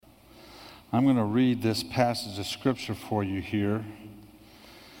I'm going to read this passage of Scripture for you here,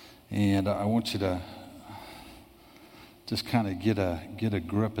 and I want you to just kind of get a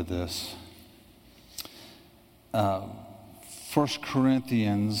grip of this. 1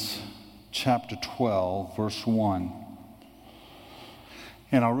 Corinthians chapter 12, verse 1.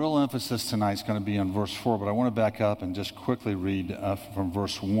 And our real emphasis tonight is going to be on verse 4, but I want to back up and just quickly read from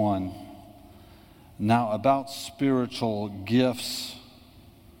verse 1. Now, about spiritual gifts,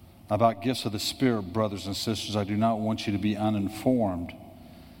 about gifts of the Spirit, brothers and sisters, I do not want you to be uninformed.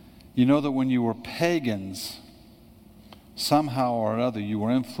 You know that when you were pagans, somehow or other you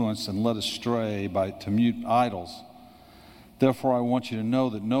were influenced and led astray to mute idols. Therefore, I want you to know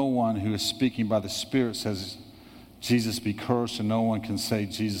that no one who is speaking by the Spirit says, Jesus be cursed, and no one can say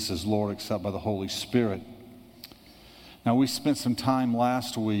Jesus is Lord except by the Holy Spirit. Now, we spent some time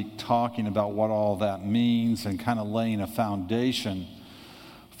last week talking about what all that means and kind of laying a foundation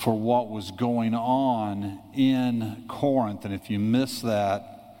for what was going on in Corinth. And if you miss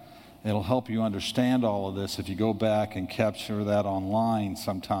that, it'll help you understand all of this if you go back and capture that online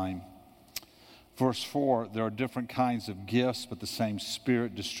sometime. Verse 4, there are different kinds of gifts, but the same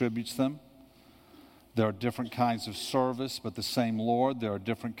Spirit distributes them. There are different kinds of service, but the same Lord. There are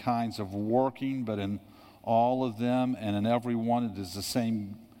different kinds of working, but in all of them and in every one it is the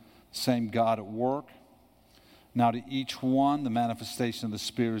same God at work. Now to each one the manifestation of the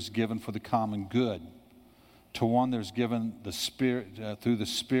Spirit is given for the common good. To one there's given the Spirit through the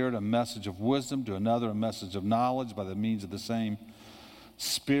Spirit a message of wisdom, to another a message of knowledge by the means of the same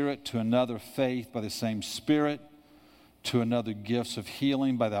Spirit, to another faith by the same Spirit, to another gifts of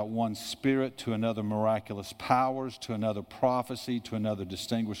healing by that one Spirit, to another miraculous powers, to another prophecy, to another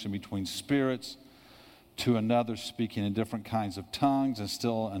distinguishing between spirits, to another speaking in different kinds of tongues, and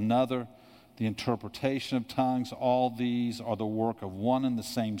still another the interpretation of tongues. All these are the work of one and the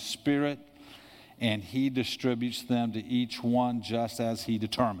same Spirit, and He distributes them to each one just as He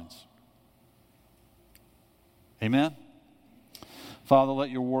determines. Amen? Father, let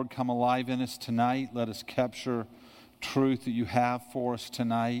your word come alive in us tonight. Let us capture truth that you have for us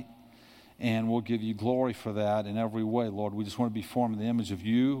tonight, and we'll give you glory for that in every way. Lord, we just want to be formed in the image of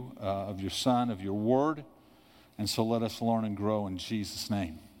you, of your Son, of your word, and so let us learn and grow in Jesus'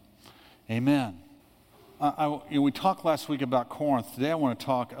 name. Amen. We talked last week about Corinth. Today I want to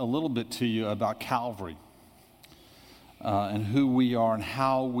talk a little bit to you about Calvary and who we are and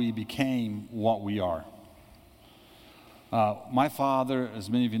how we became what we are. My father, as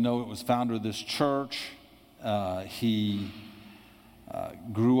many of you know, was founder of this church. He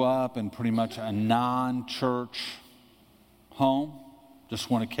grew up in pretty much a non-church home, just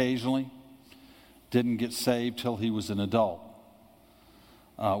went occasionally. Didn't get saved till he was an adult.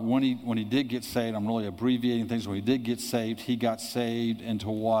 When he did get saved, I'm really abbreviating things. When he did get saved, he got saved into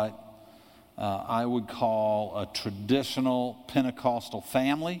what I would call a traditional Pentecostal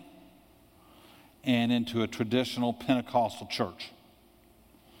family and into a traditional Pentecostal church.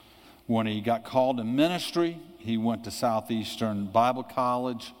 When he got called to ministry, he went to Southeastern Bible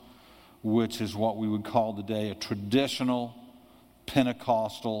College, which is what we would call today a traditional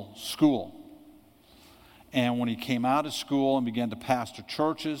Pentecostal school. And when he came out of school and began to pastor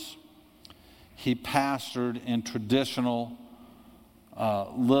churches, he pastored in traditional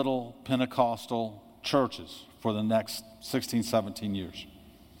little Pentecostal churches for the next 16, 17 years.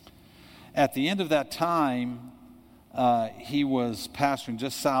 At the end of that time, he was pastoring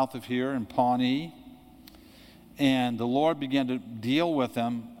just south of here in Pawnee, and the Lord began to deal with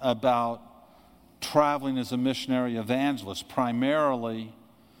him about traveling as a missionary evangelist, primarily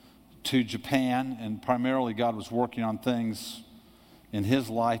to Japan, and primarily God was working on things in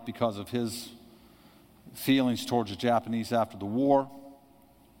his life because of his feelings towards the Japanese after the war.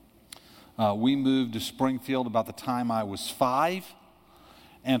 We moved to Springfield about the time I was 5,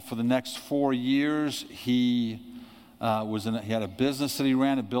 and for the next 4 years he had a business that he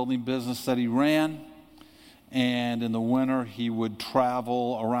ran, a building business that he ran, and in the winter he would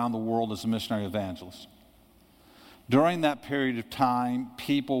travel around the world as a missionary evangelist. During that period of time,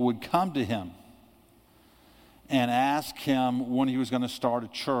 people would come to him and ask him when he was going to start a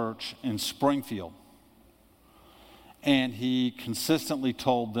church in Springfield. And he consistently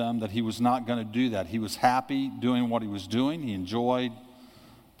told them that he was not going to do that. He was happy doing what he was doing. He enjoyed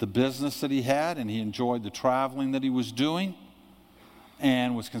the business that he had, and he enjoyed the traveling that he was doing,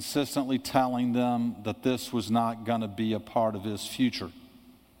 and was consistently telling them that this was not going to be a part of his future.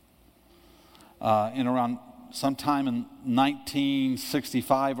 In around sometime in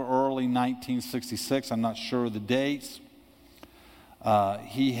 1965 or early 1966, I'm not sure of the dates,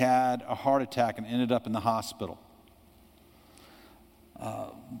 he had a heart attack and ended up in the hospital.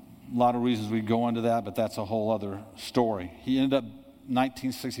 a lot of reasons we go into that, but that's a whole other story. He ended up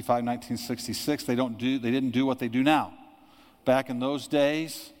 1965, 1966. They didn't do what they do now. Back in those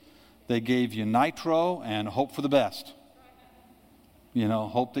days, they gave you nitro and hope for the best.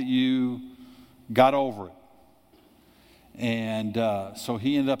 Hope that you got over it. And so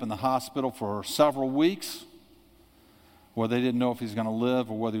he ended up in the hospital for several weeks, where they didn't know if he was going to live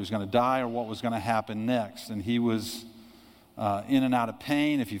or whether he was going to die or what was going to happen next. And he was in and out of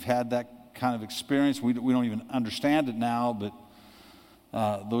pain. If you've had that kind of experience, we don't even understand it now, but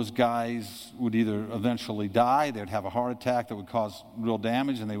those guys would either eventually die, they'd have a heart attack that would cause real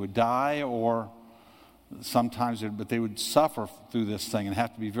damage, and they would die, or sometimes they would suffer through this thing and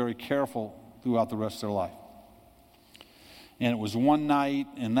have to be very careful throughout the rest of their life. And it was one night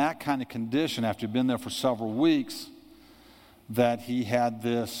in that kind of condition, after he'd been there for several weeks, that he had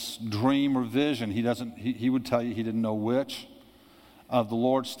this dream or vision. He would tell you he didn't know which, of the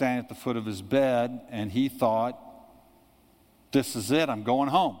Lord standing at the foot of his bed, and he thought, this is it, I'm going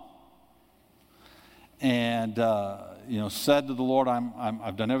home. And said to the Lord,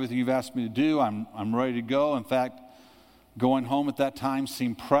 I've done everything you've asked me to do. I'm ready to go. In fact, going home at that time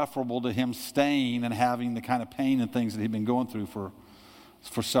seemed preferable to him staying and having the kind of pain and things that he'd been going through for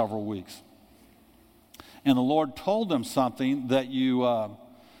several weeks. And the Lord told him something that you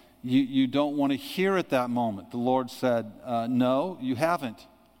don't want to hear at that moment. The Lord said, no, you haven't.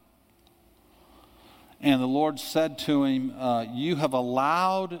 And the Lord said to him, you have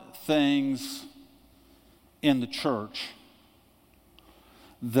allowed things in the church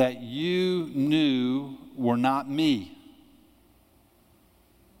that you knew were not me.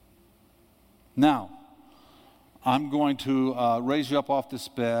 Now, I'm going to raise you up off this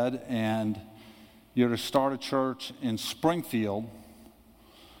bed, and you're to start a church in Springfield,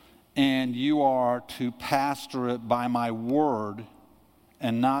 and you are to pastor it by my word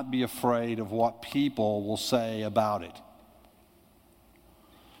and not be afraid of what people will say about it.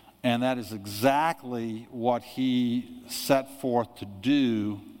 And that is exactly what he set forth to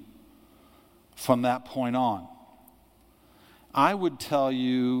do from that point on. I would tell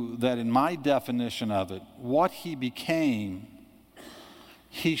you that in my definition of it, what he became,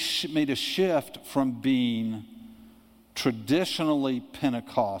 he made a shift from being traditionally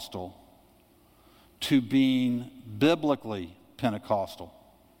Pentecostal to being biblically Pentecostal.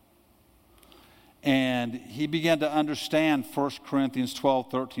 And he began to understand 1 Corinthians 12,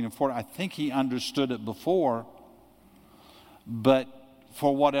 13, and 14. I think he understood it before, but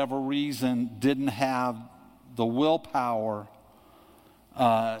for whatever reason didn't have the willpower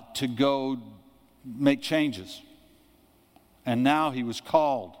to go make changes. And now he was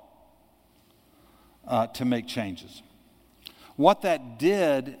called to make changes. What that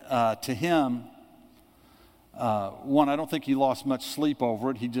did to him, one, I don't think he lost much sleep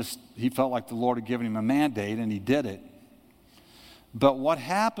over it. He felt like the Lord had given him a mandate, and he did it. But what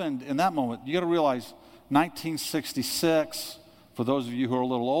happened in that moment, you got to realize, 1966, for those of you who are a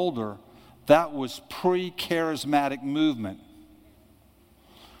little older, that was pre-charismatic movement.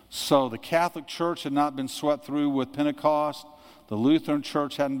 So the Catholic Church had not been swept through with Pentecost. The Lutheran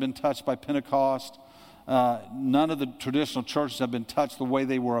Church hadn't been touched by Pentecost. None of the traditional churches have been touched the way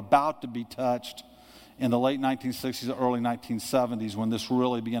they were about to be touched in the late 1960s, early 1970s, when this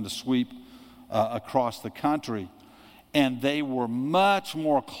really began to sweep across the country. And they were much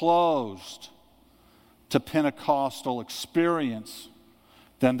more closed to Pentecostal experience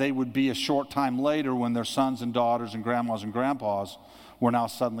than they would be a short time later when their sons and daughters and grandmas and grandpas were now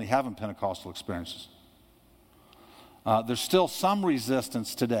suddenly having Pentecostal experiences. There's still some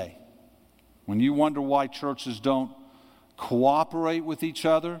resistance today. When you wonder why churches don't cooperate with each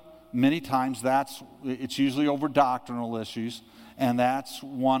other, many times it's usually over doctrinal issues, and that's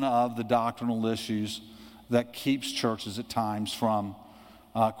one of the doctrinal issues that keeps churches at times from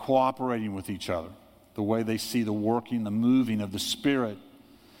cooperating with each other, the way they see the working, the moving of the Spirit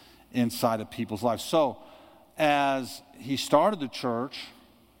inside of people's lives. So as he started the church,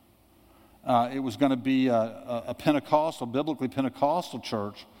 it was going to be a Pentecostal, biblically Pentecostal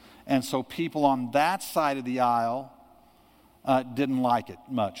church, and so people on that side of the aisle didn't like it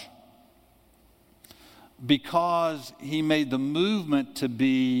much, because he made the movement to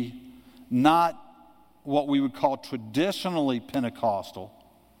be not what we would call traditionally Pentecostal.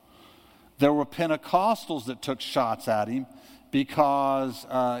 There were Pentecostals that took shots at him because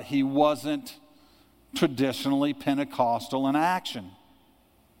he wasn't traditionally Pentecostal in action.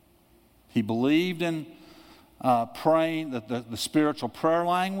 He believed in praying, the spiritual prayer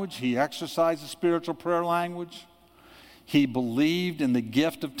language. He exercised the spiritual prayer language. He believed in the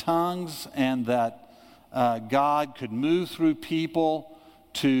gift of tongues and that God could move through people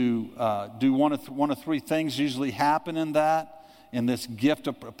to do one of three things usually happen in this gift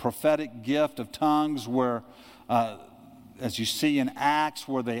of prophetic gift of tongues, where as you see in Acts,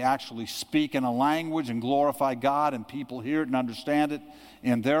 where they actually speak in a language and glorify God and people hear it and understand it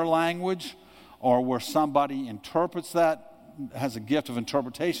in their language, or where somebody interprets that, has a gift of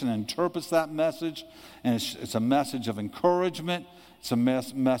interpretation and interprets that message, and it's a message of encouragement, it's a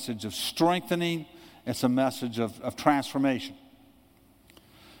message of strengthening, it's a message of transformation.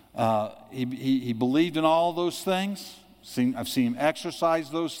 He believed in all those things. I've seen him exercise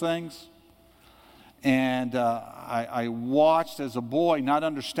those things. And I watched as a boy, not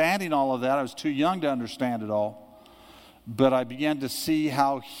understanding all of that. I was too young to understand it all. But I began to see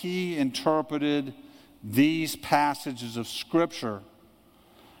how he interpreted these passages of Scripture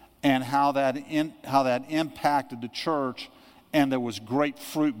and how that impacted the church, and there was great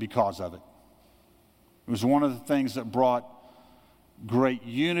fruit because of it. It was one of the things that brought great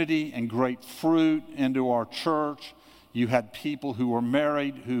unity and great fruit into our church. You had people who were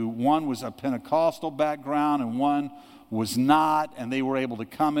married who one was a Pentecostal background and one was not, and they were able to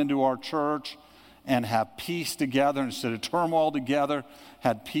come into our church and have peace together instead of turmoil together.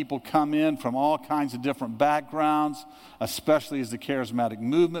 Had people come in from all kinds of different backgrounds, especially as the charismatic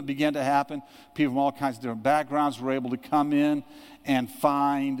movement began to happen. People from all kinds of different backgrounds were able to come in and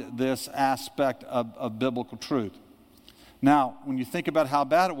find this aspect of biblical truth. Now, when you think about how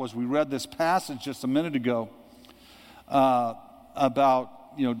bad it was, we read this passage just a minute ago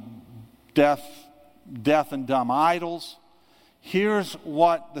about deaf and dumb idols. Here's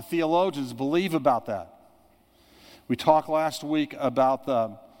what the theologians believe about that. We talked last week about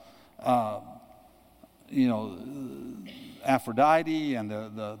the Aphrodite and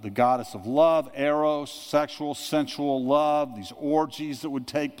the goddess of love, Eros, sexual, sensual love, these orgies that would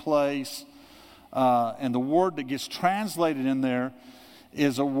take place. And the word that gets translated in there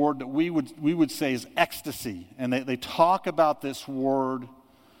is a word that we would say is ecstasy. And they talk about this word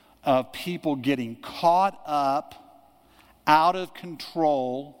of people getting caught up, out of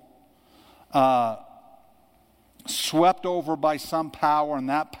control, swept over by some power, and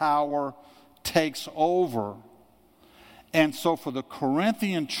that power takes over. And so for the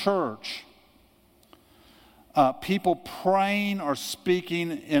Corinthian church, people praying or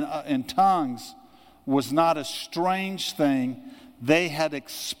speaking in tongues was not a strange thing. They had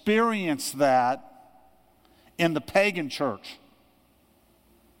experienced that in the pagan church.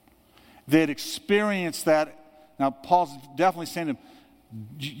 They had experienced that. Now, Paul's definitely saying to them,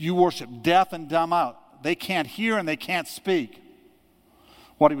 you worship deaf and dumb out. They can't hear and they can't speak.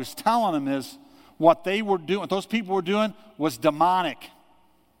 What he was telling them is what they were doing, what those people were doing was demonic.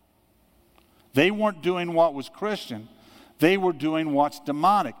 They weren't doing what was Christian. They were doing what's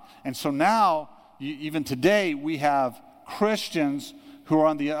demonic. And so now, even today, we have Christians who are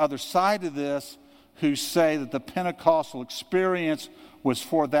on the other side of this who say that the Pentecostal experience was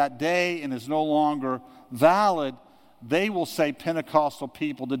for that day and is no longer valid. They will say Pentecostal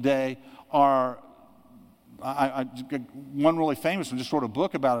people today are, one really famous one just wrote a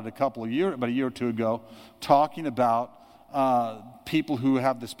book about it about a year or two ago, talking about people who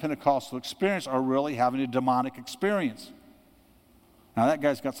have this Pentecostal experience are really having a demonic experience. Now that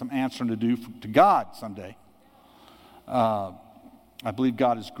guy's got some answering to do to God someday. I believe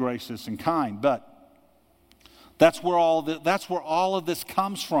God is gracious and kind, but that's where all of this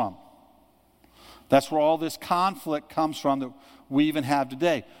comes from. That's where all this conflict comes from that we even have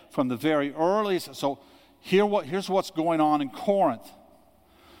today. From the very earliest, so here's what's going on in Corinth.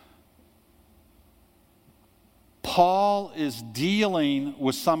 Paul is dealing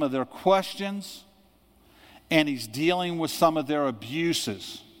with some of their questions, and he's dealing with some of their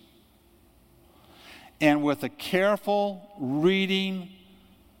abuses. And with a careful reading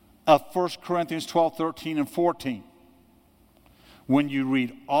of 1 Corinthians 12, 13, and 14, when you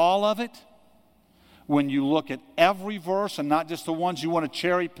read all of it, when you look at every verse and not just the ones you want to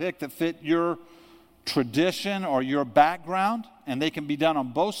cherry pick that fit your tradition or your background, and they can be done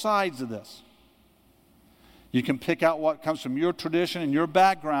on both sides of this. You can pick out what comes from your tradition and your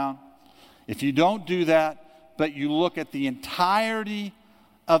background. If you don't do that, but you look at the entirety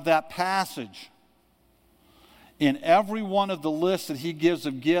of that passage, in every one of the lists that he gives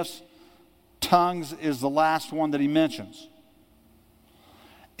of gifts, tongues is the last one that he mentions.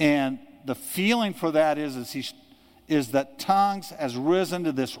 And the feeling for that is that tongues has risen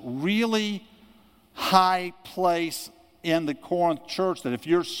to this really high place in the Corinth church, that if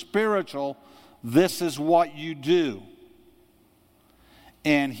you're spiritual, this is what you do.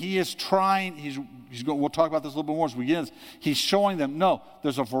 And he is trying, we'll talk about this a little bit more as we get. He's showing them, no,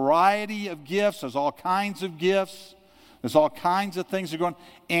 there's a variety of gifts, there's all kinds of gifts. There's all kinds of things that are going on.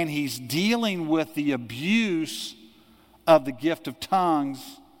 And he's dealing with the abuse of the gift of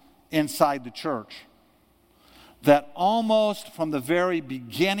tongues inside the church. That almost from the very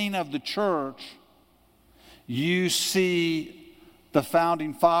beginning of the church, you see the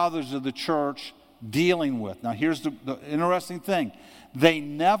founding fathers of the church dealing with. Now here's the interesting thing. They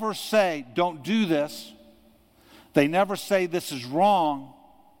never say, don't do this. They never say this is wrong.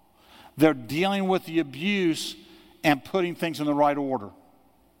 They're dealing with the abuse and putting things in the right order.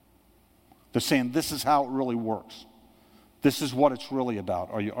 They're saying this is how it really works. This is what it's really about.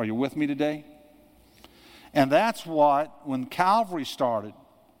 Are you with me today? And that's what, when Calvary started,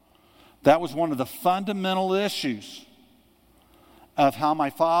 that was one of the fundamental issues of how my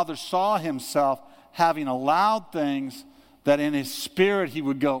father saw himself, having allowed things that in his spirit he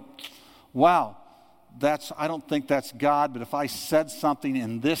would go, wow, I don't think that's God, but if I said something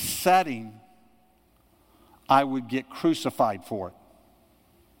in this setting, I would get crucified for it.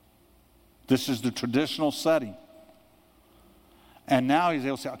 This is the traditional setting. And now he's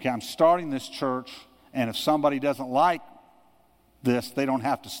able to say, okay, I'm starting this church, and if somebody doesn't like this, they don't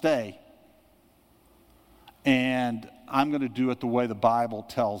have to stay. And I'm going to do it the way the Bible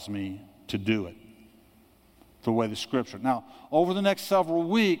tells me to do it, the way the Scripture. Now, over the next several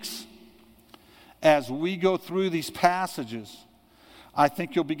weeks, as we go through these passages, I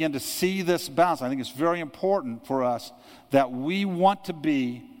think you'll begin to see this balance. I think it's very important for us that we want to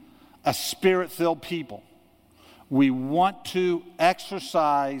be a Spirit-filled people. We want to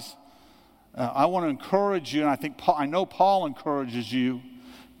exercise. I want to encourage you, and I know Paul encourages you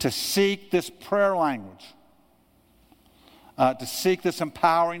to seek this prayer language, to seek this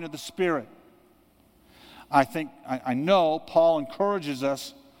empowering of the Spirit. I know Paul encourages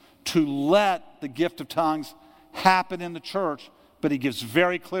us to let the gift of tongues happen in the church, but he gives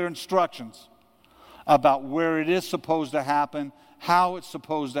very clear instructions about where it is supposed to happen, how it's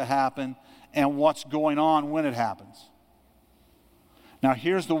supposed to happen, and what's going on when it happens. Now,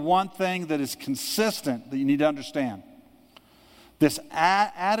 here's the one thing that is consistent that you need to understand. This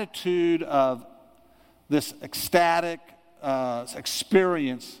attitude of this ecstatic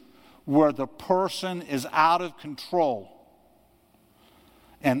experience where the person is out of control.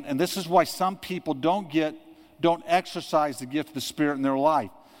 And this is why some people don't exercise the gift of the Spirit in their life.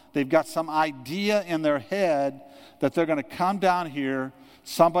 They've got some idea in their head that they're going to come down here,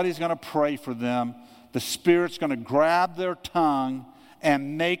 somebody's going to pray for them, the Spirit's going to grab their tongue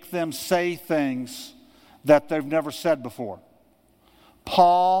and make them say things that they've never said before.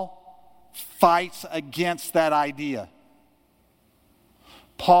 Paul fights against that idea.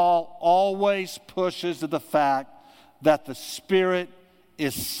 Paul always pushes to the fact that the Spirit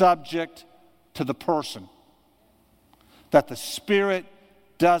is subject to the person. That the Spirit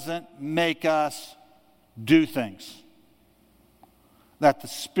doesn't make us do things. That the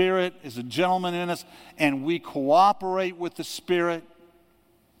Spirit is a gentleman in us, and we cooperate with the Spirit,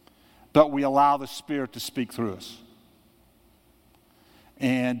 but we allow the Spirit to speak through us.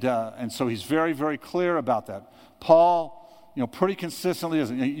 And so he's very, very clear about that. Paul, pretty consistently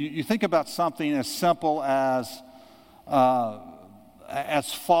is. You think about something as simple as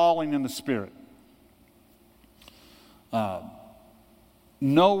falling in the Spirit.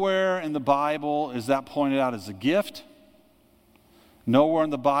 Nowhere in the Bible is that pointed out as a gift. Nowhere in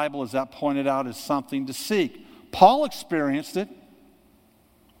the Bible is that pointed out as something to seek. Paul experienced it.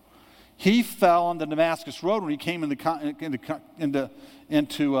 He fell on the Damascus Road when he came into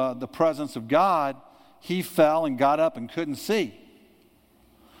the presence of God. He fell and got up and couldn't see.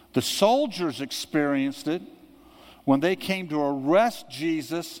 The soldiers experienced it when they came to arrest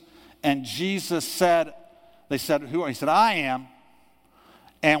Jesus, and Jesus said, they said, who are you? He said, I am.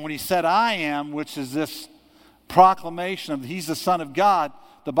 And when he said, I am, which is this proclamation of he's the Son of God,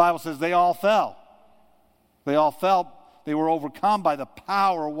 the Bible says they all fell. They all fell. They were overcome by the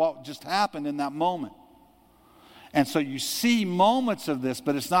power of what just happened in that moment. And so you see moments of this,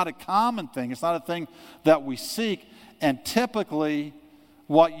 but it's not a common thing. It's not a thing that we seek. And typically,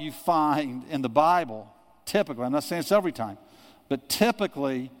 what you find in the Bible, typically, I'm not saying it's every time, but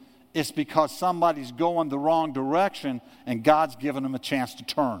typically, it's because somebody's going the wrong direction and God's given them a chance to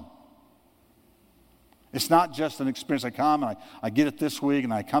turn. It's not just an experience. I come and I get it this week,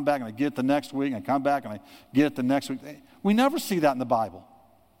 and I come back and I get it the next week, and I come back and I get it the next week. We never see that in the Bible.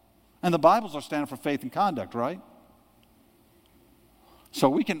 And the Bible's our standard for faith and conduct, right? So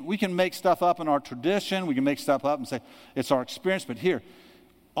we can make stuff up in our tradition. We can make stuff up and say it's our experience. But here,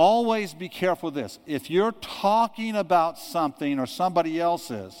 always be careful with this. If you're talking about something or somebody else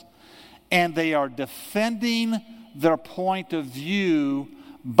is, and they are defending their point of view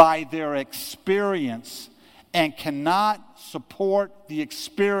by their experience, and cannot support the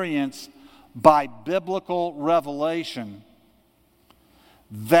experience by biblical revelation,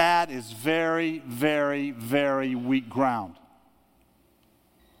 that is very, very, very weak ground.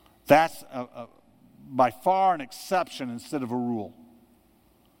 That's by far an exception instead of a rule.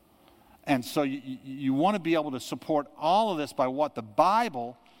 And so you want to be able to support all of this by what the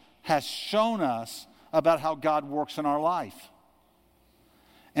Bible has shown us about how God works in our life.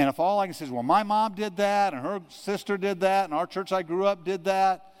 And if all I can say is, well, my mom did that, and her sister did that, and our church I grew up did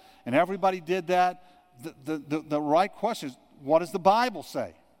that, and everybody did that, the right question is, what does the Bible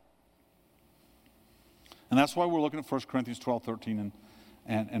say? And that's why we're looking at 1 Corinthians 12, 13,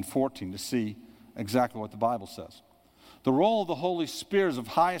 and 14 to see exactly what the Bible says. The role of the Holy Spirit is of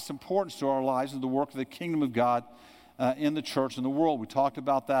highest importance to our lives and the work of the kingdom of God in the church and the world. We talked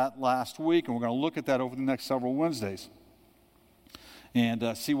about that last week, and we're going to look at that over the next several Wednesdays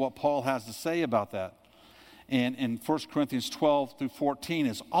and see what Paul has to say about that. And in 1 Corinthians 12 through 14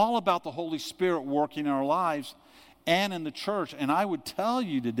 is all about the Holy Spirit working in our lives and in the church. And I would tell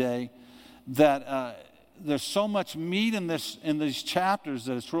you today that there's so much meat in these chapters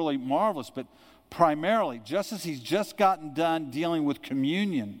that it's really marvelous. But primarily, just as he's just gotten done dealing with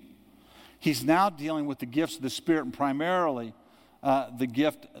communion, he's now dealing with the gifts of the Spirit, and primarily the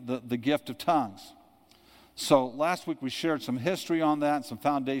gift of tongues. So last week we shared some history on that and some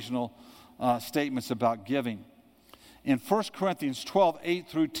foundational statements about giving. In 1 Corinthians 12, 8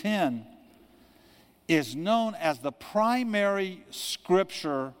 through 10 is known as the primary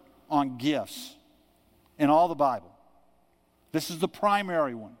scripture on gifts in all the Bible. This is the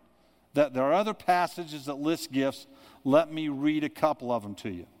primary one. There are other passages that list gifts. Let me read a couple of them to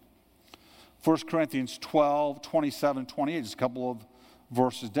you. 1 Corinthians 12, 27, 28, just a couple of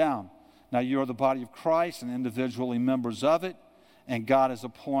verses down. Now you are the body of Christ and individually members of it, and God has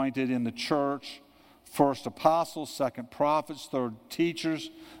appointed in the church first apostles, second prophets, third teachers,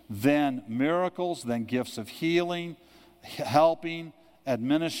 then miracles, then gifts of healing, helping,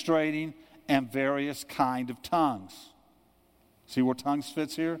 administrating, and various kind of tongues. See where tongues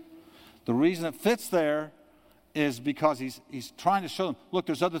fits here? The reason it fits there is because he's trying to show them, look,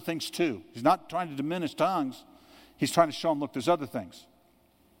 there's other things too. He's not trying to diminish tongues. He's trying to show them, look, there's other things.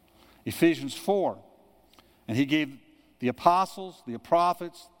 Ephesians 4, and he gave the apostles, the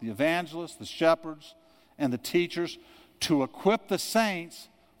prophets, the evangelists, the shepherds, and the teachers to equip the saints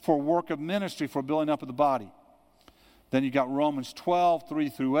for work of ministry, for building up of the body. Then you got Romans 12, 3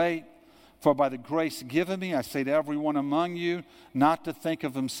 through 8. For by the grace given me, I say to everyone among you, not to think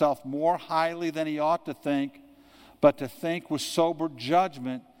of himself more highly than he ought to think, but to think with sober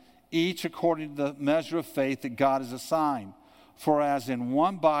judgment, each according to the measure of faith that God has assigned. For as in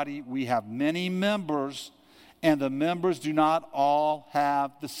one body we have many members, and the members do not all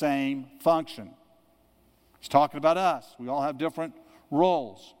have the same function. He's talking about us. We all have different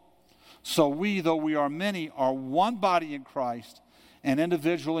roles. So we, though we are many, are one body in Christ, and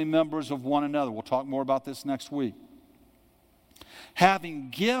individually members of one another. We'll talk more about this next week. Having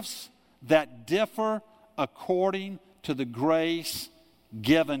gifts that differ according to the grace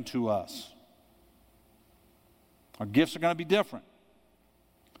given to us. Our gifts are going to be different.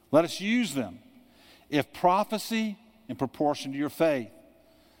 Let us use them. If prophecy, in proportion to your faith.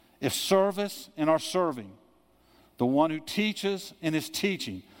 If service, in our serving. The one who teaches in his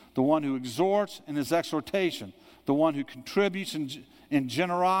teaching. The one who exhorts in his exhortation. The one who contributes in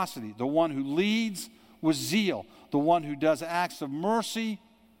generosity. The one who leads with zeal. The one who does acts of mercy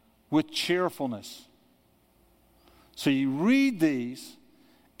with cheerfulness. So you read these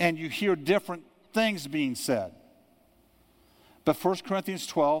and you hear different things being said. But 1 Corinthians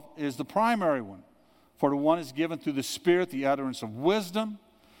 12 is the primary one. For to one is given through the Spirit the utterance of wisdom,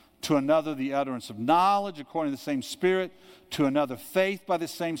 to another the utterance of knowledge according to the same Spirit, to another faith by the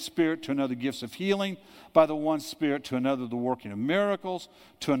same Spirit, to another gifts of healing by the one Spirit, to another the working of miracles,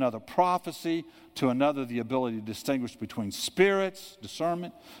 to another prophecy, to another the ability to distinguish between spirits,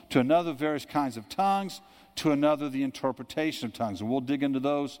 discernment, to another various kinds of tongues, to another the interpretation of tongues. And we'll dig into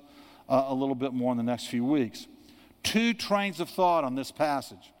those a little bit more in the next few weeks. Two trains of thought on this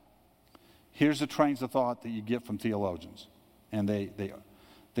passage. Here's the trains of thought that you get from theologians. And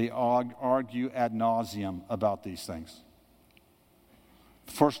they argue ad nauseum about these things.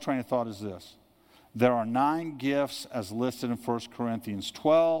 The first train of thought is this. There are 9 gifts as listed in 1 Corinthians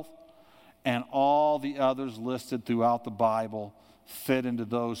 12, and all the others listed throughout the Bible fit into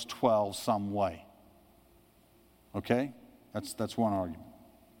those 12 some way. Okay? That's one argument.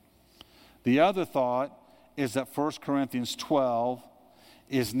 The other thought is that 1 Corinthians 12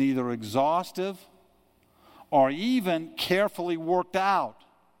 is neither exhaustive or even carefully worked out.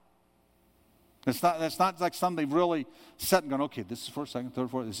 It's not like something they've really set and gone, okay, this is first, second,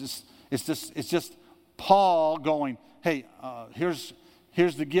 third, fourth. It's just Paul going, hey, here's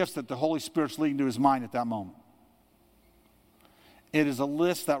the gifts that the Holy Spirit's leading to his mind at that moment. It is a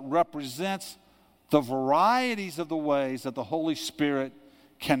list that represents the varieties of the ways that the Holy Spirit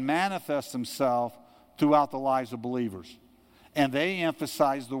can manifest himself throughout the lives of believers. And they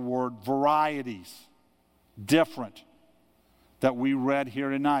emphasize the word varieties, different, that we read here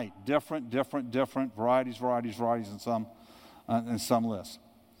tonight. Different, varieties in some lists.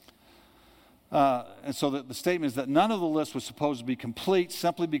 And so the statement is that none of the list was supposed to be complete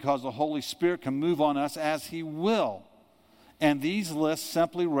simply because the Holy Spirit can move on us as he will. And these lists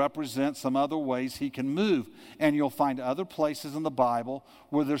simply represent some other ways he can move. And you'll find other places in the Bible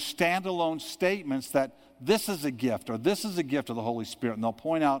where there's standalone statements that this is a gift or this is a gift of the Holy Spirit. And they'll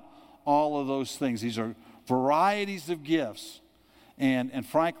point out all of those things. These are varieties of gifts. And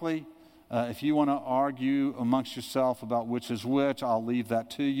frankly, if you want to argue amongst yourself about which is which, I'll leave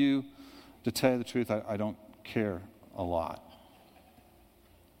that to you. To tell you the truth, I don't care a lot.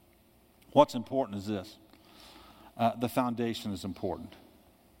 What's important is this. The foundation is important.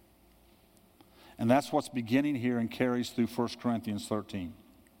 And that's what's beginning here and carries through 1 Corinthians 13.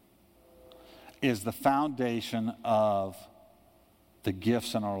 Is the foundation of the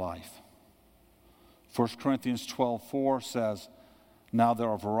gifts in our life. 1 Corinthians 12:4 says, now there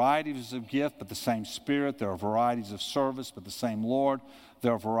are varieties of gift, but the same Spirit. There are varieties of service, but the same Lord.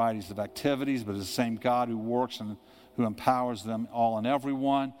 There are varieties of activities, but it's the same God who works and who empowers them all and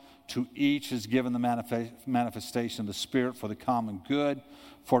everyone. To each is given the manifestation of the Spirit for the common good.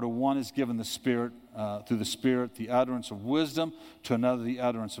 For to one is given the Spirit, through the Spirit, the utterance of wisdom. To another, the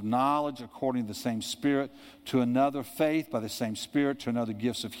utterance of knowledge, according to the same Spirit. To another, faith by the same Spirit. To another,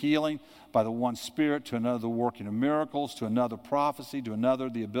 gifts of healing by the one Spirit. To another, the working of miracles. To another, prophecy. To another,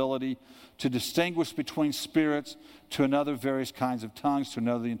 the ability to distinguish between spirits. To another, various kinds of tongues. To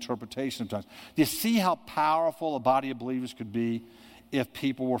another, the interpretation of tongues. Do you see how powerful a body of believers could be if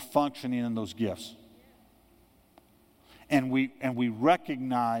people were functioning in those gifts? And we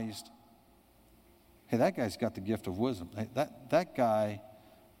recognized, hey, that guy's got the gift of wisdom. Hey, that guy,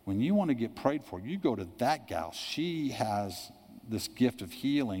 when you want to get prayed for, you go to that gal. She has this gift of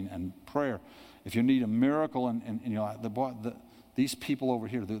healing and prayer. If you need a miracle, and you know, these people over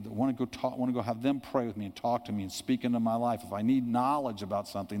here, they want to go have them pray with me and talk to me and speak into my life. If I need knowledge about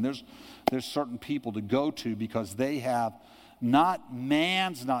something, there's certain people to go to because they have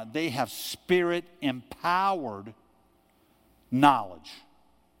they have Spirit empowered knowledge.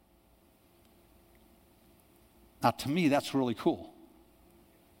 Now, to me, that's really cool.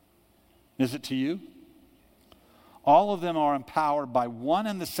 Is it to you? All of them are empowered by one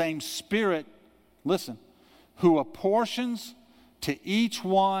and the same Spirit, listen, who apportions to each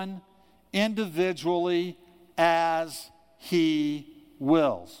one individually as he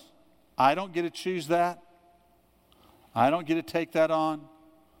wills. I don't get to choose that. I don't get to take that on.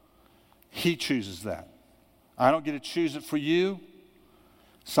 He chooses that. I don't get to choose it for you.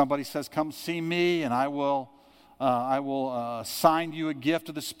 Somebody says, come see me and I will assign you a gift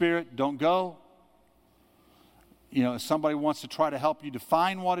of the Spirit. Don't go. You know, if somebody wants to try to help you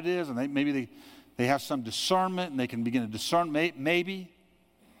define what it is, and maybe they have some discernment and they can begin to discern, maybe.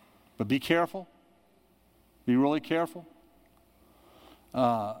 But be careful. Be really careful.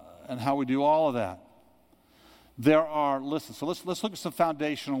 And how we do all of that. So let's look at some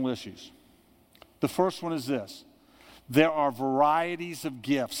foundational issues. The first one is this. There are varieties of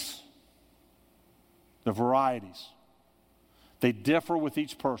gifts. The varieties. They differ with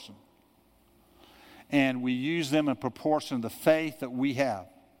each person. And we use them in proportion to the faith that we have.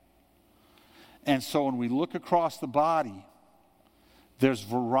 And so when we look across the body, there's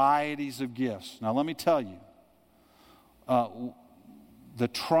varieties of gifts. Now let me tell you, the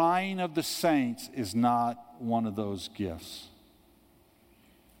trying of the saints is not one of those gifts.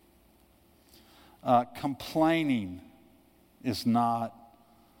 Complaining is not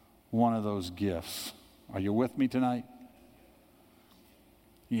one of those gifts. Are you with me tonight?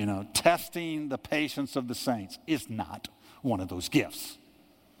 You know, testing the patience of the saints is not one of those gifts.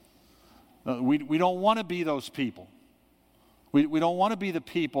 We don't want to be those people. We don't want to be the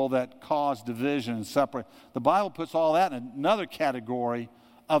people that cause division and separate. The Bible puts all that in another category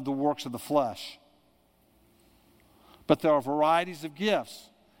of the works of the flesh. But there are varieties of gifts.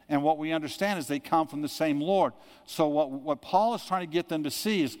 And what we understand is they come from the same Lord. So what Paul is trying to get them to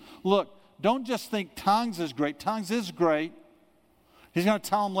see is, look, don't just think tongues is great. Tongues is great. He's going to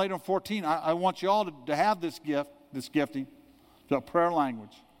tell them later in 14, I want you all to have this gift, this gifting, the prayer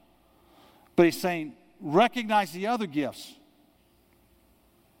language. But he's saying, recognize the other gifts.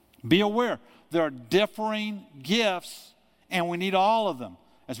 Be aware. there are differing gifts, and we need all of them.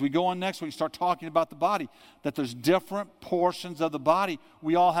 As we go on next week, start talking about the body, that there's different portions of the body.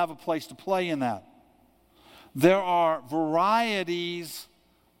 We all have a place to play in that. There are varieties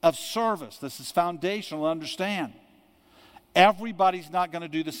of service. This is foundational to understand. Everybody's not going to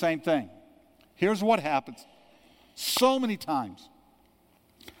do the same thing. Here's what happens. So many times,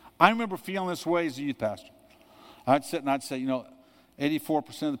 I remember feeling this way as a youth pastor. I'd sit and I'd say,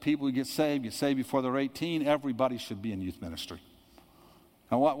 84% of the people who get saved before they're 18. Everybody should be in youth ministry.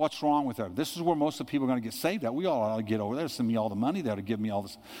 Now, what's wrong with that? This is where most of the people are going to get saved at. We all ought to get over there, send me all the money. They ought to give me all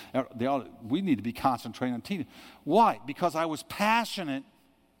this. We need to be concentrating on teenagers. Why? Because I was passionate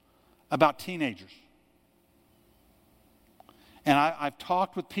about teenagers. And I've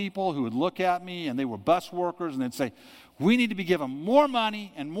talked with people who would look at me, and they were bus workers, and they'd say, we need to be given more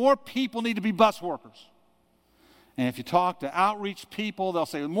money, and more people need to be bus workers. And if you talk to outreach people, they'll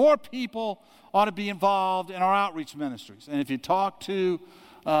say more people ought to be involved in our outreach ministries. And if you talk to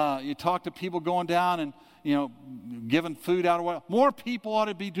people going down and giving food out, or what, more people ought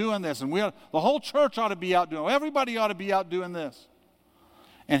to be doing this, and the whole church ought to be out doing. Everybody ought to be out doing this.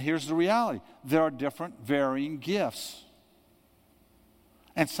 And here's the reality: there are different, varying gifts,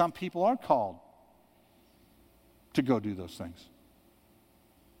 and some people are called to go do those things.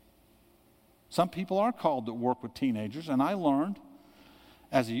 Some people are called to work with teenagers, and I learned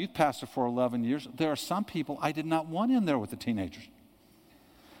as a youth pastor for 11 years, there are some people I did not want in there with the teenagers.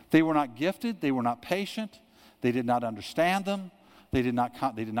 They were not gifted, they were not patient, they did not understand them, they did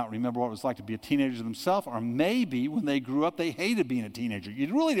not remember what it was like to be a teenager themselves, or maybe when they grew up they hated being a teenager.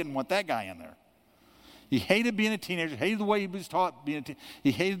 You really didn't want that guy in there. He hated being a teenager, hated the way he was taught being a teenager.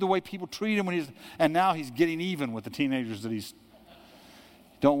 He hated the way people treated him and now he's getting even with the teenagers that he's.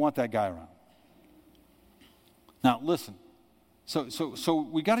 Don't want that guy around. Now listen, so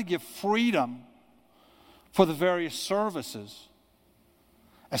we got to give freedom for the various services,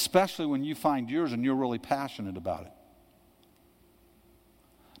 especially when you find yours and you're really passionate about it.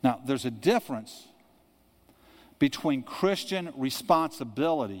 Now there's a difference between Christian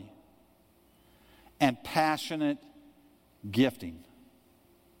responsibility and passionate gifting.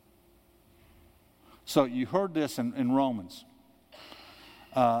 So you heard this in Romans.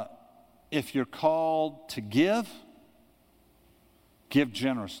 If you're called to give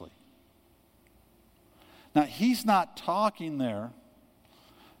generously. Now, he's not talking there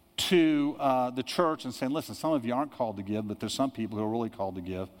to the church and saying, listen, some of you aren't called to give, but there's some people who are really called to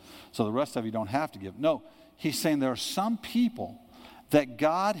give, so the rest of you don't have to give. No, he's saying there are some people that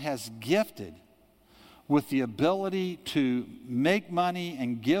God has gifted with the ability to make money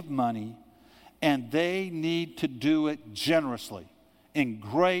and give money, and they need to do it generously, in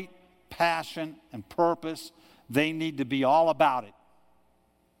great passion and purpose. They need to be all about it.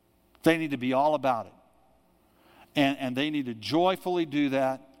 They need to be all about it. And they need to joyfully do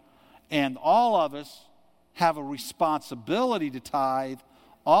that. And all of us have a responsibility to tithe.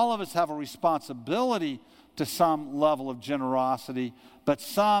 All of us have a responsibility to some level of generosity, but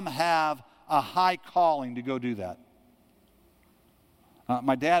some have a high calling to go do that.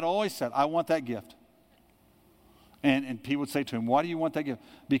 My dad always said, I want that gift. And people would say to him, why do you want that gift?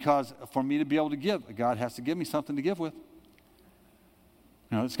 Because for me to be able to give, God has to give me something to give with.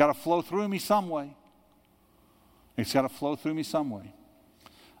 It's got to flow through me some way. It's got to flow through me some way.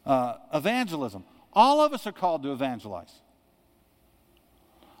 Evangelism. All of us are called to evangelize.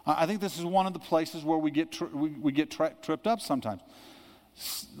 I think this is one of the places where we get tripped up sometimes.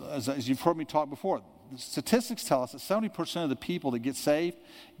 As you've heard me talk before, statistics tell us that 70% of the people that get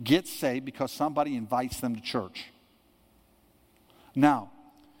saved because somebody invites them to church. Now,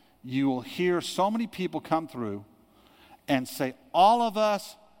 you will hear so many people come through and say, all of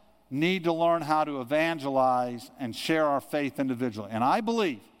us need to learn how to evangelize and share our faith individually. And I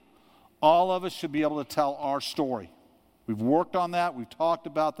believe all of us should be able to tell our story. We've worked on that. We've talked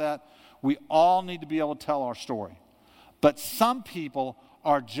about that. We all need to be able to tell our story. But some people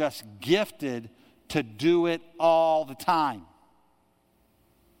are just gifted to do it all the time.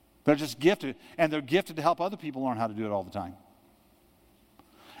 They're just gifted, and they're gifted to help other people learn how to do it all the time.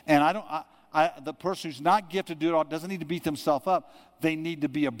 And the person who's not gifted to do it all doesn't need to beat themselves up. They need to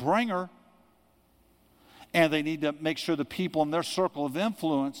be a bringer, and they need to make sure the people in their circle of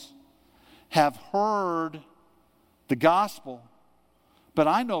influence have heard the gospel. But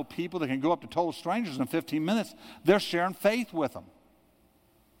I know people that can go up to total strangers in 15 minutes. They're sharing faith with them.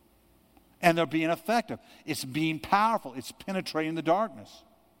 And they're being effective. It's being powerful. It's penetrating the darkness.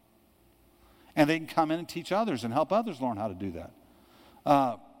 And they can come in and teach others and help others learn how to do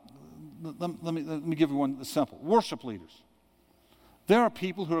that. Let me give you one simple. Worship leaders. There are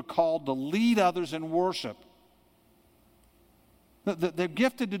people who are called to lead others in worship. They're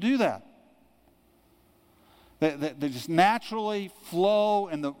gifted to do that. They just naturally flow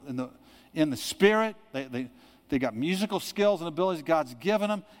in the Spirit. They got musical skills and abilities God's given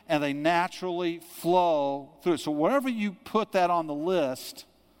them, and they naturally flow through it. So wherever you put that on the list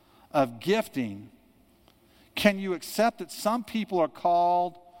of gifting, can you accept that some people are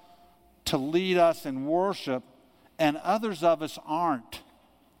called to lead us in worship and others of us aren't?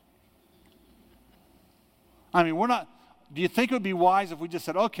 I mean, do you think it would be wise if we just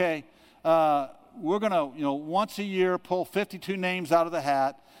said, okay, we're going to, once a year pull 52 names out of the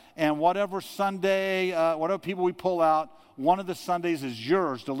hat, and whatever Sunday, whatever people we pull out, one of the Sundays is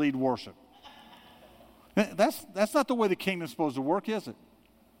yours to lead worship. That's not the way the kingdom's supposed to work, is it?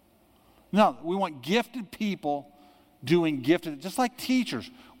 No, we want gifted people doing gifted, just like teachers.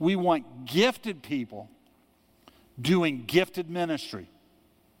 We want gifted people doing gifted ministry.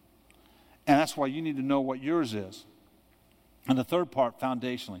 And that's why you need to know what yours is. And the third part,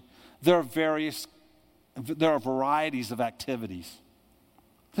 foundationally, there are varieties of activities.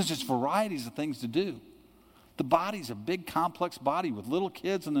 There's just varieties of things to do. The body's a big, complex body with little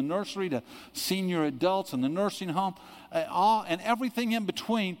kids in the nursery to senior adults in the nursing home, and everything in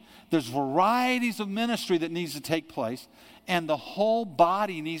between. There's varieties of ministry that needs to take place, and the whole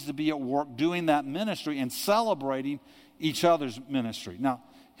body needs to be at work doing that ministry and celebrating each other's ministry. Now,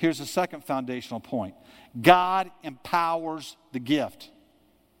 here's the second foundational point. God empowers the gift.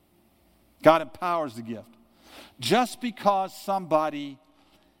 God empowers the gift. Just because somebody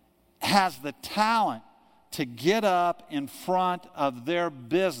has the talent to get up in front of their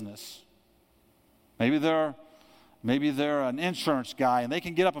business, maybe they're an insurance guy, and they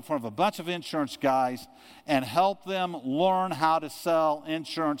can get up in front of a bunch of insurance guys and help them learn how to sell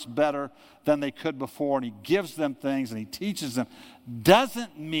insurance better than they could before, and he gives them things and he teaches them,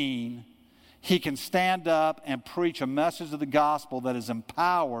 doesn't mean he can stand up and preach a message of the gospel that is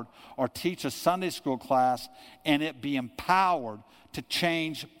empowered, or teach a Sunday school class and it be empowered to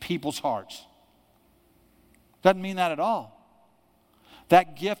change people's hearts. Doesn't mean that at all.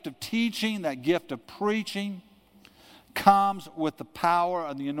 That gift of teaching, that gift of preaching comes with the power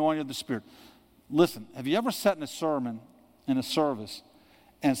and the anointing of the Spirit. Listen, have you ever sat in a sermon, in a service,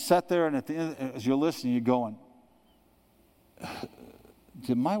 and sat there and at the end, as you're listening, you're going,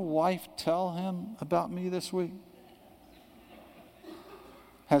 did my wife tell him about me this week?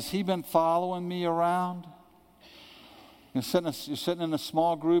 Has he been following me around? You're sitting in a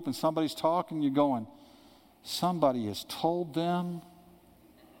small group and somebody's talking, you're going, somebody has told them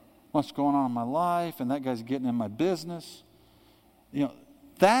what's going on in my life, and that guy's getting in my business.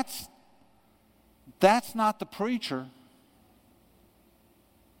 That's not the preacher.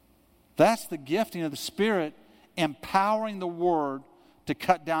 That's the gifting of the Spirit, empowering the Word to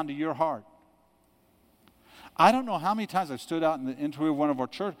cut down to your heart. I don't know how many times I've stood out in the entry of one of our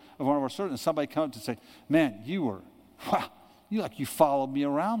services, and somebody comes up to say, man, you followed me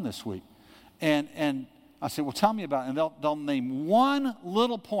around this week. And I say, well, tell me about it. And they'll name one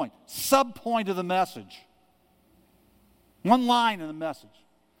little point, sub-point of the message. One line in the message.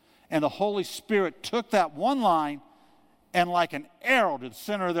 And the Holy Spirit took that one line and like an arrow to the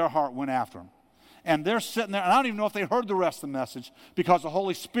center of their heart went after them. And they're sitting there, and I don't even know if they heard the rest of the message because the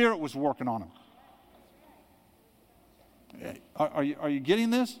Holy Spirit was working on them. Are you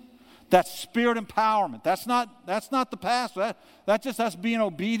getting this? That's Spirit empowerment. That's not the pastor. That's just us being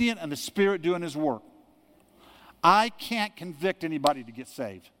obedient and the Spirit doing His work. I can't convict anybody to get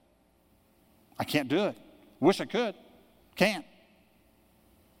saved. I can't do it. Wish I could. Can't.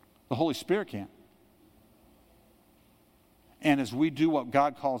 The Holy Spirit can. And as we do what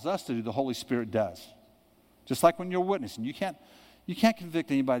God calls us to do, the Holy Spirit does. Just like when you're witnessing. You can't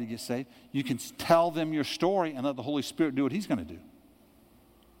convict anybody to get saved. You can tell them your story and let the Holy Spirit do what He's going to do.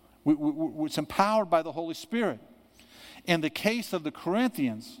 It's empowered by the Holy Spirit. In the case of the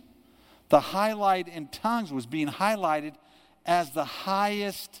Corinthians, the highlight in tongues was being highlighted as the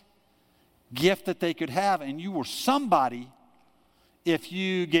highest gift that they could have. And you were somebody if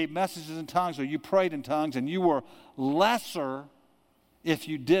you gave messages in tongues or you prayed in tongues, and you were lesser if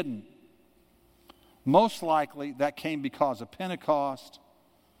you didn't. Most likely that came because of Pentecost,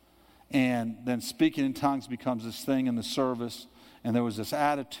 and then speaking in tongues becomes this thing in the service, and there was this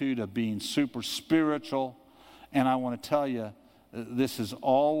attitude of being super spiritual. And I want to tell you, this is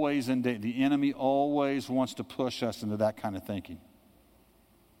always in danger. The enemy always wants to push us into that kind of thinking.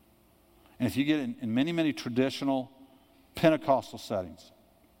 And if you get in many, many traditional Pentecostal settings,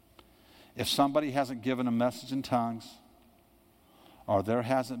 if somebody hasn't given a message in tongues or there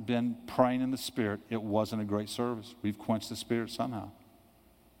hasn't been praying in the Spirit, it wasn't a great service. We've quenched the Spirit somehow.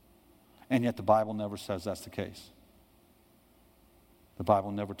 And yet the Bible never says that's the case. The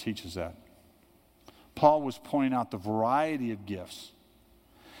Bible never teaches that. Paul was pointing out the variety of gifts,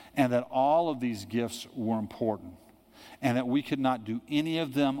 and that all of these gifts were important, and that we could not do any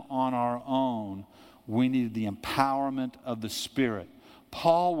of them on our own. We needed the empowerment of the Spirit.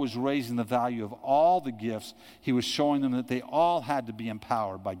 Paul was raising the value of all the gifts. He was showing them that they all had to be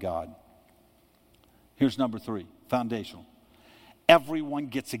empowered by God. Here's number 3, foundational. Everyone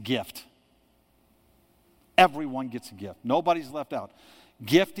gets a gift. Everyone gets a gift. Nobody's left out.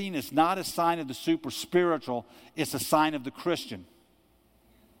 Gifting is not a sign of the super spiritual, it's a sign of the Christian.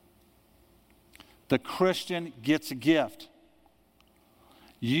 The Christian gets a gift.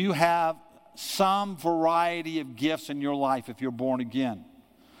 You have some variety of gifts in your life if you're born again.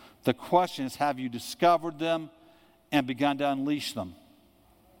 The question is, have you discovered them and begun to unleash them?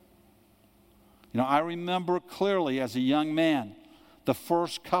 You know, I remember clearly as a young man the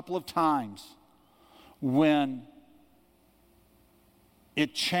first couple of times when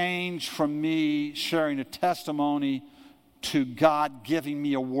it changed from me sharing a testimony to God giving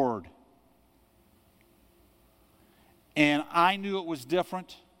me a word. And I knew it was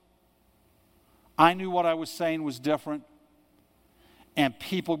different. I knew what I was saying was different. And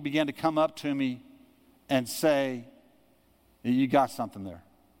people began to come up to me and say, you got something there.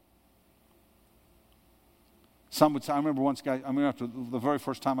 Some would say, I remember once, after the very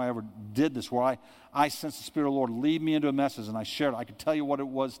first time I ever did this, where I sensed the Spirit of the Lord lead me into a message, and I shared it. I could tell you what it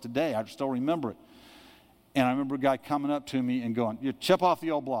was today. I still remember it. And I remember a guy coming up to me and going, you chip off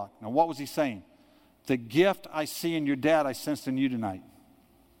the old block. Now, what was he saying? The gift I see in your dad, I sensed in you tonight.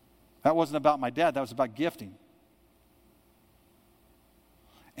 That wasn't about my dad. That was about gifting.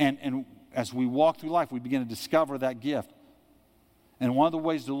 And as we walk through life, we begin to discover that gift. And one of the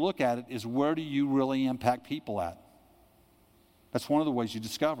ways to look at it is, where do you really impact people at? That's one of the ways you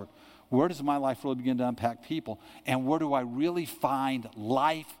discover it. Where does my life really begin to impact people? And where do I really find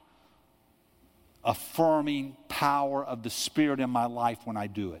life-affirming power of the Spirit in my life when I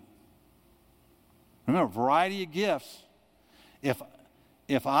do it? Remember, variety of gifts.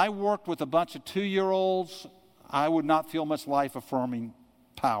 If I worked with a bunch of 2-year-olds, I would not feel much life-affirming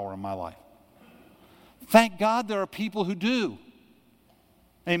power in my life. Thank God there are people who do.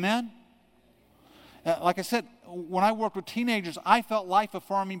 Amen? Like I said, when I worked with teenagers, I felt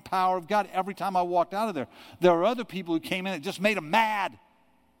life-affirming power of God every time I walked out of there. There are other people who came in and just made them mad.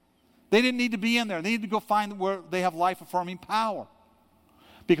 They didn't need to be in there. They needed to go find where they have life-affirming power.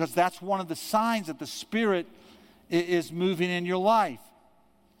 Because that's one of the signs that the Spirit is moving in your life.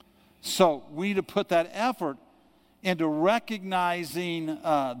 So we need to put that effort into recognizing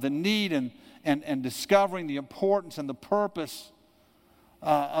the need and discovering the importance and the purpose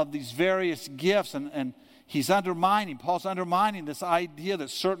of these various gifts. And Paul's undermining this idea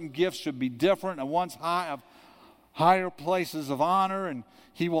that certain gifts should be different, and one's have higher places of honor, and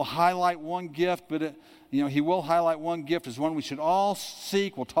he will highlight one gift, but he will highlight one gift as one we should all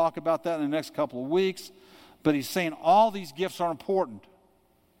seek. We'll talk about that in the next couple of weeks. But he's saying all these gifts are important.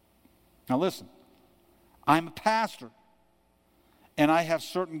 Now listen, I'm a pastor, and I have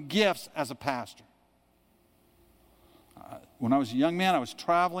certain gifts as a pastor. When I was a young man, I was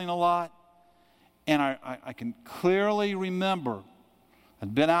traveling a lot, and I can clearly remember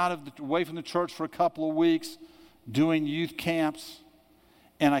I'd been away from the church for a couple of weeks doing youth camps,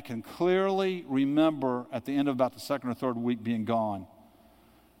 and I can clearly remember at the end of about the second or third week being gone,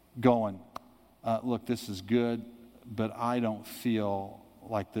 going, look, this is good, but I don't feel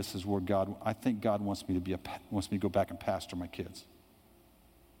like this is where I think God wants me to go back and pastor my kids.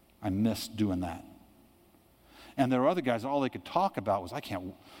 I miss doing that. And there were other guys, all they could talk about was,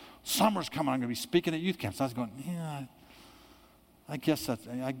 summer's coming, I'm going to be speaking at youth camps. I was going, yeah, I guess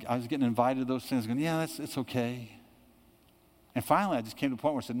I was getting invited to those things, going, yeah, it's okay. And finally, I just came to the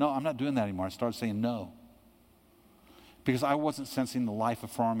point where I said, no, I'm not doing that anymore. I started saying no. Because I wasn't sensing the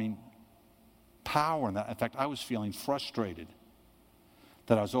life-affirming power in that. In fact, I was feeling frustrated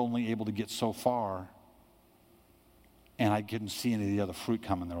that I was only able to get so far, and I couldn't see any of the other fruit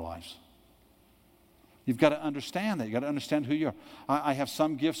come in their lives. You've got to understand that. You've got to understand who you are. I have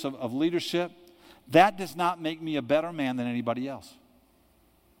some gifts of leadership. That does not make me a better man than anybody else.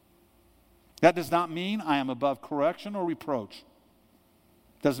 That does not mean I am above correction or reproach.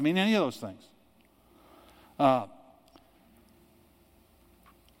 Doesn't mean any of those things.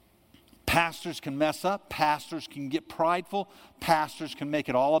 Pastors can mess up. Pastors can get prideful. Pastors can make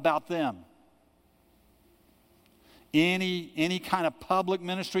it all about them. Any kind of public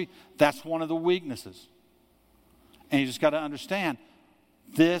ministry, that's one of the weaknesses. And you just got to understand,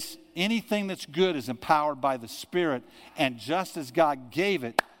 Anything that's good is empowered by the Spirit, and just as God gave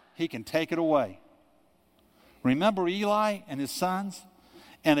it, He can take it away. Remember Eli and his sons?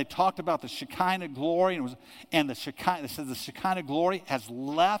 And they talked about the Shekinah glory, and it says the Shekinah glory has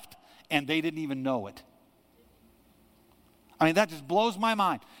left, and they didn't even know it. I mean, that just blows my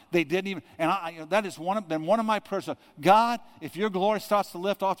mind. They didn't even, and that has been one of my prayers. God, if your glory starts to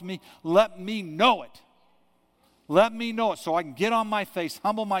lift off of me, let me know it. Let me know it so I can get on my face,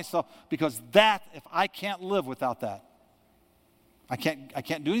 humble myself, because if I can't live without that, I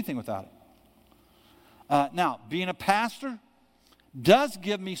can't do anything without it. Now, being a pastor does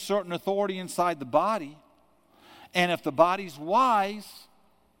give me certain authority inside the body, and if the body's wise,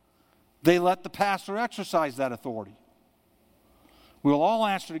 they let the pastor exercise that authority. We'll all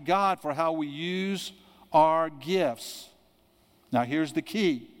answer to God for how we use our gifts. Now, here's the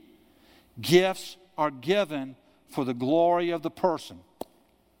key. Gifts are given for the glory of the person.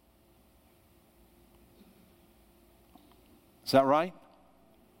 Is that right?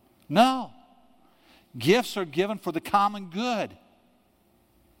 No. Gifts are given for the common good.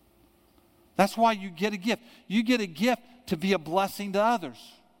 That's why you get a gift. You get a gift to be a blessing to others,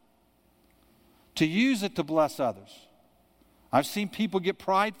 to use it to bless others. I've seen people get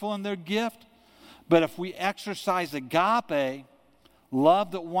prideful in their gift, but if we exercise agape,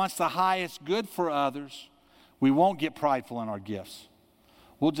 love that wants the highest good for others, we won't get prideful in our gifts.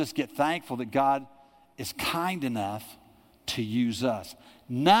 We'll just get thankful that God is kind enough to use us.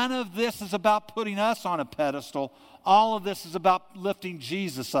 None of this is about putting us on a pedestal. All of this is about lifting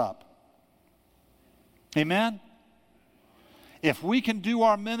Jesus up. Amen? If we can do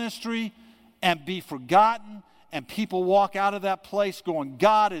our ministry and be forgotten, and people walk out of that place going,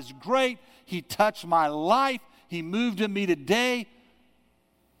 God is great, He touched my life, He moved in me today.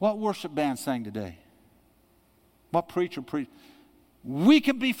 What worship band sang today? What preacher preached? We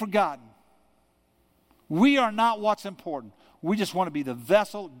can be forgotten. We are not what's important. We just want to be the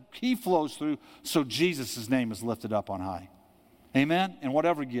vessel He flows through so Jesus' name is lifted up on high. Amen? And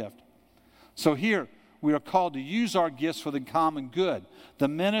whatever gift. So here, we are called to use our gifts for the common good. The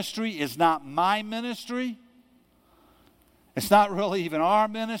ministry is not my ministry. It's not really even our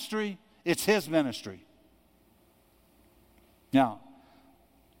ministry. It's His ministry. Now,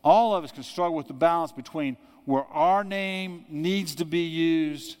 all of us can struggle with the balance between where our name needs to be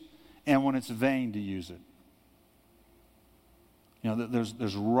used and when it's vain to use it. You know,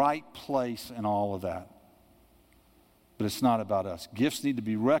 there's right place in all of that. But it's not about us. Gifts need to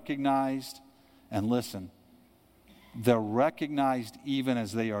be recognized. And listen, they're recognized even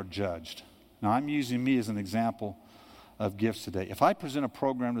as they are judged. Now, I'm using me as an example of gifts today. If I present a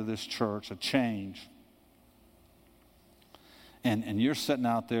program to this church, a change, and you're sitting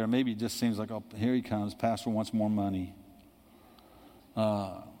out there, maybe it just seems like, oh, here he comes, pastor wants more money.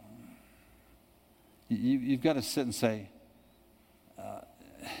 You've got to sit and say,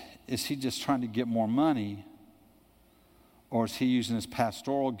 is he just trying to get more money, or is he using his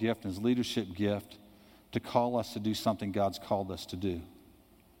pastoral gift and his leadership gift to call us to do something God's called us to do?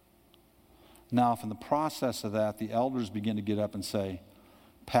 Now, if in the process of that, the elders begin to get up and say,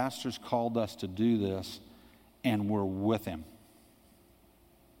 pastor's called us to do this, and we're with him.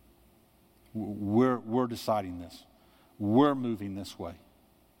 We're deciding this. We're moving this way.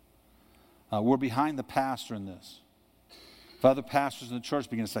 We're behind the pastor in this. If other pastors in the church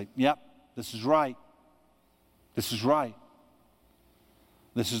begin to say, yep, this is right. This is right.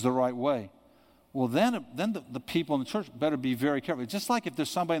 This is the right way. Well, then the people in the church better be very careful. Just like if there's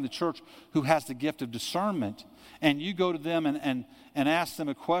somebody in the church who has the gift of discernment, and you go to them and ask them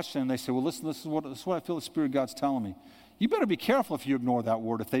a question, and they say, well, listen, this is what I feel the Spirit of God's telling me. You better be careful if you ignore that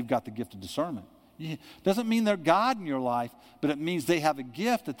word if they've got the gift of discernment. It doesn't mean they're God in your life, but it means they have a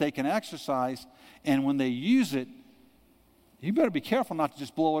gift that they can exercise, and when they use it, you better be careful not to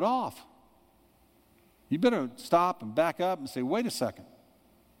just blow it off. You better stop and back up and say, wait a second.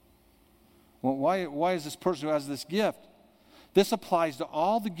 Well, why is this person who has this gift? This applies to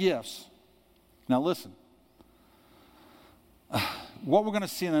all the gifts. Now listen, what we're going to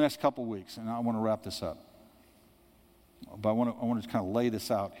see in the next couple of weeks, and I want to wrap this up, but I want to kind of lay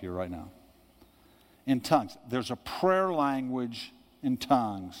this out here right now. In tongues, there's a prayer language in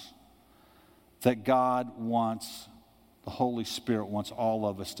tongues that God wants, the Holy Spirit wants all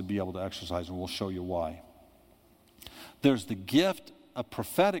of us to be able to exercise, and we'll show you why. There's the gift of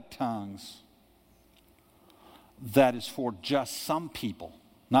prophetic tongues that is for just some people.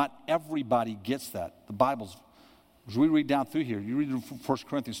 Not everybody gets that. The Bible's, as we read down through here, you read 1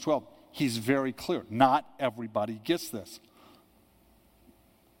 Corinthians 12, he's very clear. Not everybody gets this.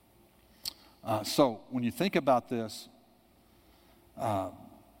 So when you think about this,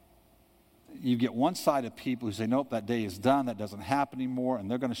 you get one side of people who say, nope, that day is done, that doesn't happen anymore, and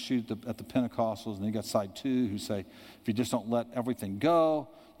they're going to shoot at the Pentecostals. And then you got side two who say, if you just don't let everything go,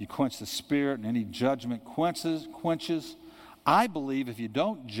 you quench the Spirit, and any judgment quenches. I believe if you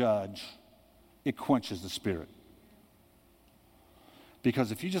don't judge, it quenches the Spirit.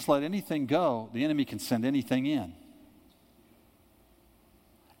 Because if you just let anything go, the enemy can send anything in.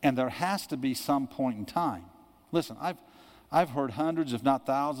 And there has to be some point in time. Listen, I've heard hundreds, if not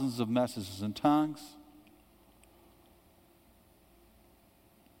thousands, of messages in tongues.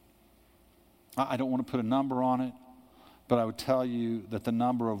 I don't want to put a number on it, but I would tell you that the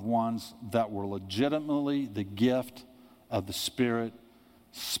number of ones that were legitimately the gift of the Spirit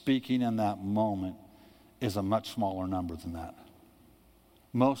speaking in that moment is a much smaller number than that.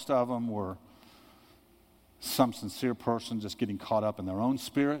 Most of them were some sincere person just getting caught up in their own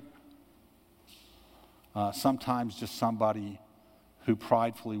spirit. Sometimes just somebody who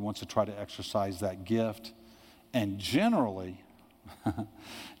pridefully wants to try to exercise that gift. And generally,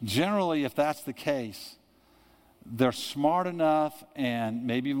 if that's the case, they're smart enough and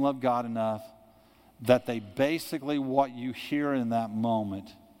maybe even love God enough that they basically, what you hear in that moment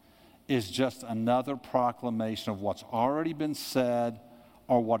is just another proclamation of what's already been said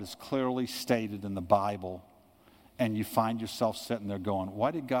or what is clearly stated in the Bible. And you find yourself sitting there going,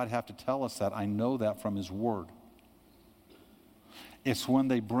 why did God have to tell us that? I know that from His Word. It's when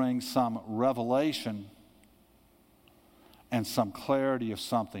they bring some revelation and some clarity of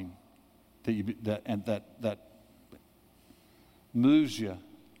something that moves you,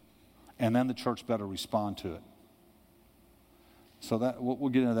 and then the church better respond to it. So that we'll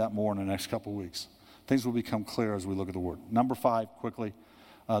get into that more in the next couple of weeks. Things will become clear as we look at the Word. Number 5, quickly,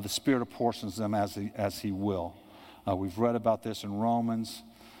 the Spirit apportions them as He will. We've read about this in Romans.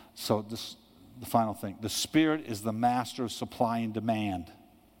 So the final thing. The Spirit is the master of supply and demand.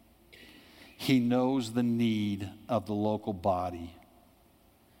 He knows the need of the local body,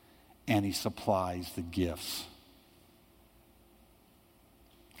 and He supplies the gifts.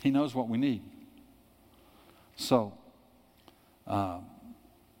 He knows what we need. So, let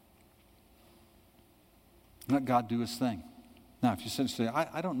God do His thing. Now, if you say,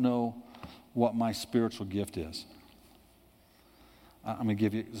 I don't know what my spiritual gift is, I'm going to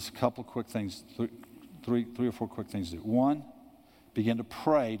give you just a couple quick things, three or four quick things to do. One, begin to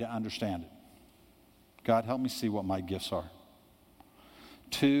pray to understand it. God, help me see what my gifts are.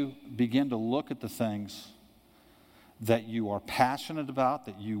 2, begin to look at the things that you are passionate about,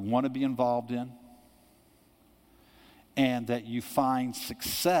 that you want to be involved in, and that you find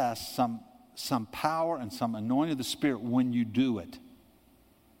success, some power and some anointing of the Spirit when you do it.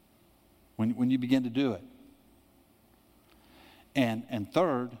 When you begin to do it. And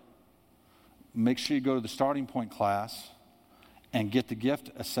third, make sure you go to the starting point class and get the gift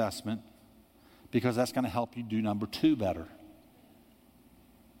assessment, because that's going to help you do number 2 better.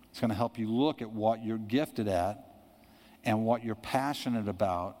 It's going to help you look at what you're gifted at and what you're passionate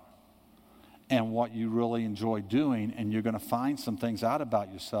about and what you really enjoy doing, and you're going to find some things out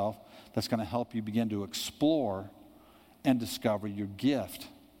about yourself that's going to help you begin to explore and discover your gift.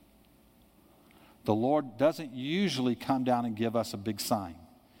 The Lord doesn't usually come down and give us a big sign.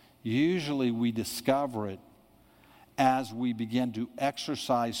 Usually we discover it as we begin to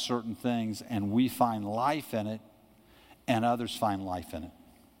exercise certain things, and we find life in it and others find life in it.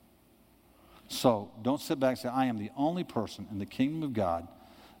 So don't sit back and say, I am the only person in the kingdom of God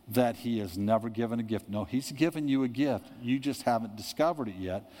that He has never given a gift. No, He's given you a gift. You just haven't discovered it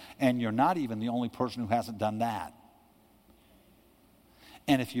yet, and you're not even the only person who hasn't done that.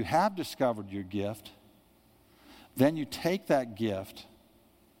 And if you have discovered your gift, then you take that gift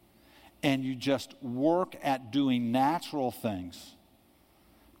and you just work at doing natural things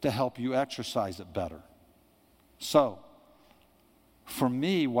to help you exercise it better. So, for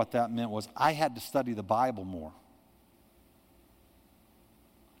me, what that meant was I had to study the Bible more.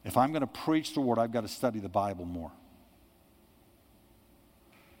 If I'm going to preach the Word, I've got to study the Bible more.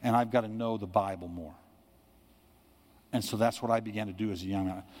 And I've got to know the Bible more. And so that's what I began to do as a young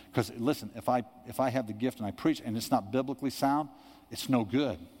man. Because listen, if I have the gift and I preach and it's not biblically sound, it's no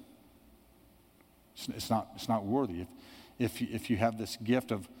good. It's not worthy. If you have this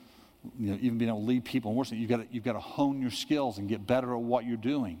gift of, even being able to lead people and worship, you've got to hone your skills and get better at what you're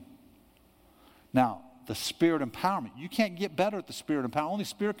doing. Now, the Spirit empowerment, you can't get better at the Spirit empowerment. Only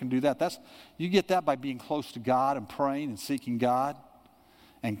Spirit can do that. You get that by being close to God and praying and seeking God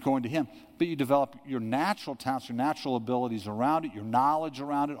and going to Him. But you develop your natural talents, your natural abilities around it, your knowledge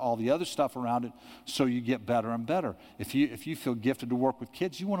around it, all the other stuff around it, so you get better and better. If you feel gifted to work with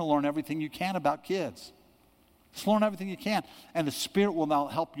kids, you want to learn everything you can about kids. Just learn everything you can. And the Spirit will now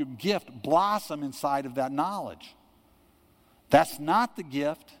help your gift blossom inside of that knowledge. That's not the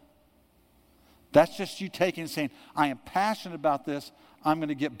gift. That's just you taking and saying, I am passionate about this. I'm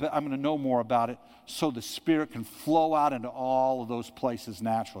going to know more about it so the Spirit can flow out into all of those places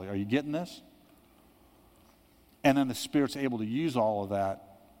naturally. Are you getting this? And then the Spirit's able to use all of that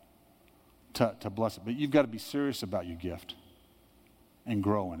to bless it. But you've got to be serious about your gift and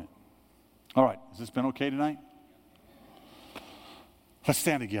grow in it. All right, has this been okay tonight? Let's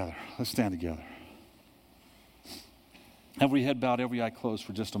stand together. Let's stand together. Every head bowed, every eye closed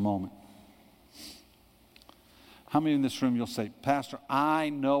for just a moment. How many in this room you'll say, Pastor, I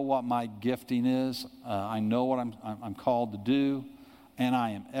know what my gifting is. I know what I'm called to do, and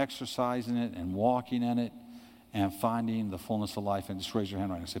I am exercising it and walking in it and finding the fullness of life. And just raise your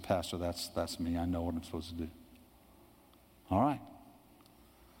hand right now and say, Pastor, that's me. I know what I'm supposed to do. All right.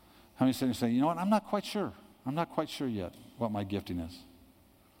 How many say, you know what, I'm not quite sure. I'm not quite sure yet what my gifting is.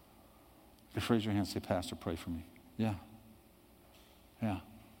 Just raise your hand and say, Pastor, pray for me. Yeah. Yeah.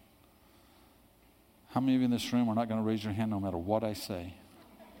 How many of you in this room are not going to raise your hand no matter what I say?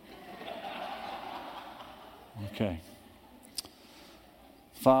 Okay.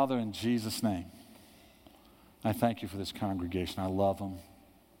 Father, in Jesus' name, I thank you for this congregation. I love them.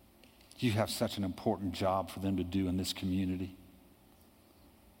 You have such an important job for them to do in this community.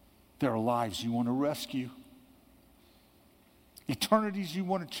 There are lives you want to rescue. Eternities you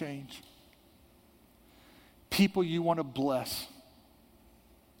want to change. People you want to bless.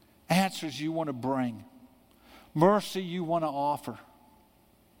 Answers you want to bring. Mercy you want to offer.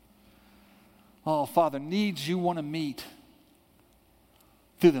 Oh, Father, needs you want to meet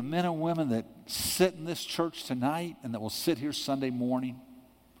through the men and women that sit in this church tonight and that will sit here Sunday morning.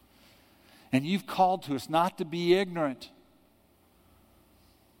 And you've called to us not to be ignorant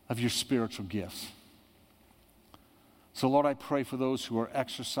of your spiritual gifts. So, Lord, I pray for those who are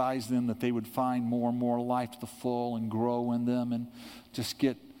exercising them, that they would find more and more life to the full and grow in them and just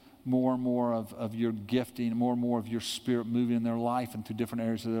get more and more of your gifting, more and more of your Spirit moving in their life and through different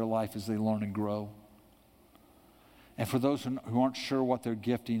areas of their life as they learn and grow. And for those who aren't sure what their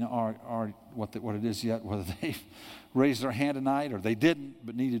gifting are what it is yet, whether they've raised their hand tonight or they didn't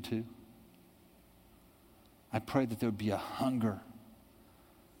but needed to, I pray that there would be a hunger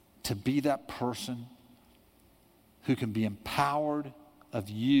to be that person who can be empowered of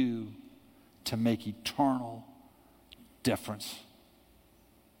you to make eternal difference.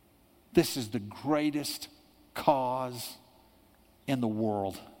 This is the greatest cause in the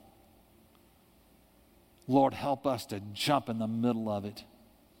world. Lord, help us to jump in the middle of it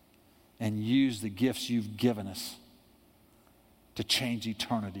and use the gifts you've given us to change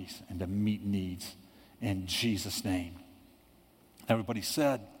eternities and to meet needs. In Jesus' name. Everybody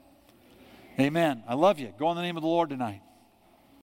said, amen. I love you. Go in the name of the Lord tonight.